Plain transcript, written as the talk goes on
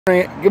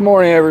Good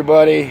morning,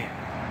 everybody.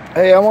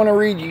 Hey, I want to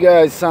read you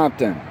guys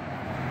something.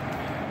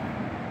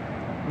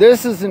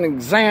 This is an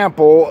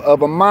example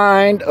of a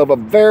mind of a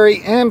very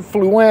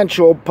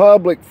influential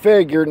public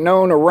figure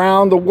known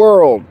around the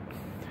world,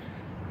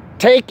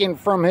 taken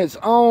from his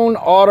own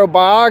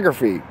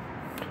autobiography.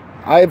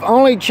 I've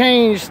only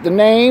changed the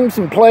names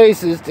and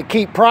places to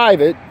keep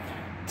private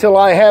till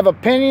I have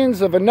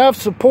opinions of enough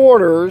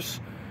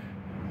supporters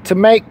to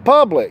make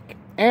public,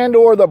 and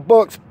or the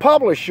book's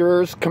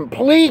publishers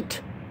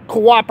complete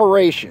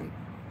cooperation.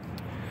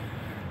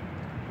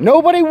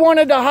 Nobody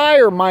wanted to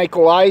hire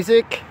Michael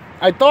Isaac.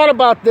 I thought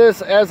about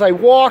this as I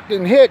walked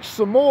and hitched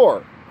some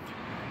more.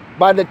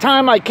 By the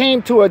time I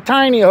came to a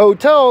tiny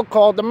hotel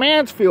called the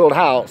Mansfield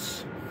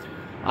House,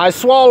 I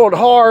swallowed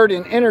hard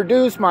and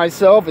introduced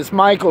myself as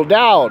Michael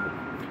Dowd.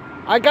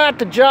 I got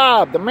the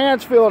job. The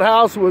Mansfield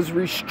House was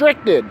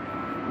restricted.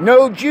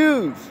 No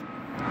Jews.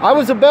 I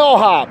was a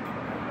bellhop,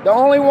 the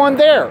only one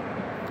there.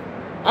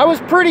 I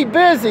was pretty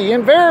busy.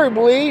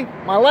 Invariably,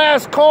 my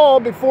last call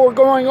before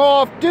going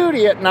off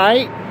duty at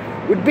night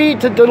would be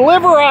to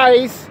deliver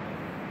ice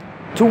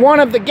to one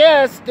of the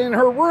guests in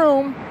her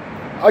room,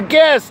 a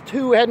guest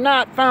who had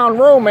not found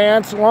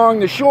romance along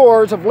the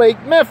shores of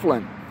Lake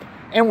Mifflin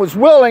and was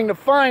willing to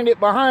find it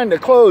behind a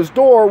closed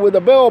door with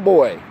a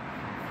bellboy.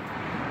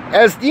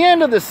 As the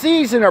end of the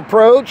season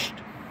approached,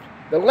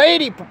 the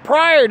lady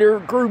proprietor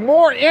grew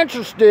more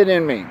interested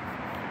in me.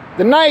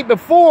 The night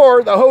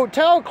before the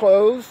hotel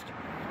closed,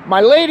 my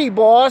lady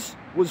boss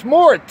was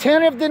more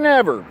attentive than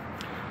ever.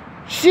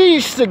 She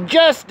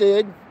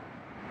suggested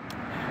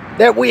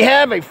that we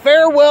have a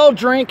farewell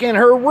drink in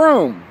her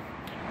room.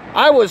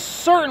 I was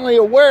certainly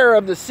aware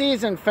of the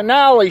season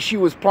finale she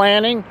was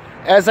planning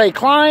as I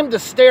climbed the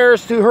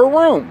stairs to her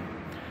room.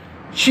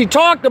 She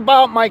talked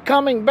about my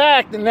coming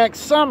back the next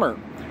summer.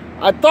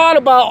 I thought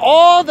about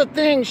all the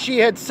things she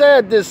had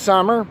said this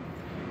summer.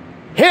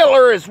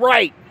 Hitler is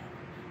right.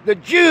 The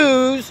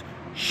Jews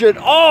should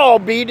all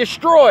be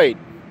destroyed.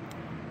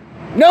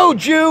 No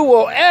Jew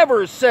will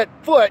ever set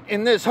foot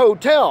in this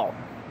hotel.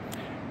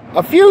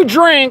 After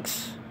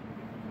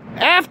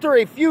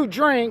a few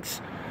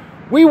drinks,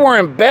 we were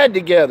in bed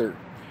together.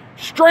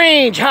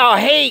 Strange how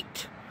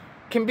hate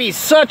can be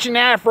such an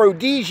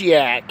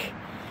aphrodisiac.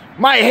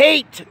 My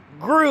hate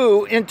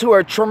grew into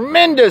a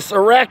tremendous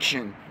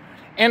erection,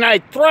 and I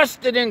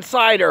thrust it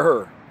inside of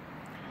her.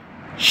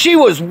 She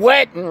was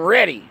wet and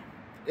ready,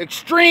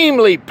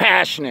 extremely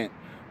passionate,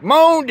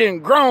 moaned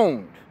and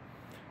groaned.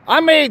 I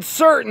made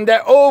certain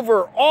that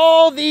over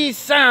all these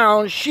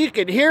sounds she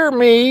could hear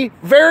me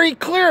very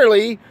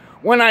clearly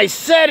when I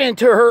said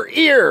into her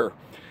ear,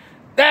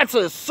 "That's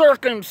a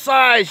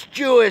circumcised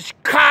Jewish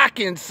cock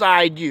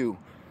inside you.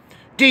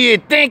 Do you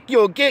think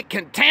you'll get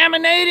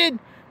contaminated?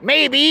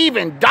 Maybe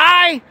even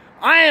die?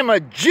 I am a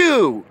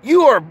Jew.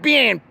 You are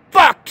being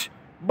fucked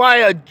by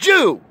a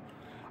Jew."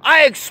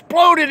 I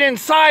exploded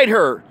inside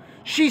her.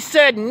 She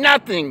said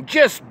nothing,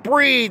 just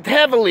breathed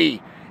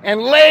heavily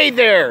and lay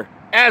there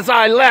as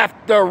I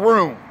left the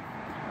room.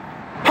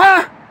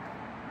 Huh?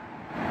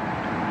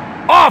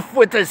 Off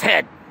with his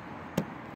head.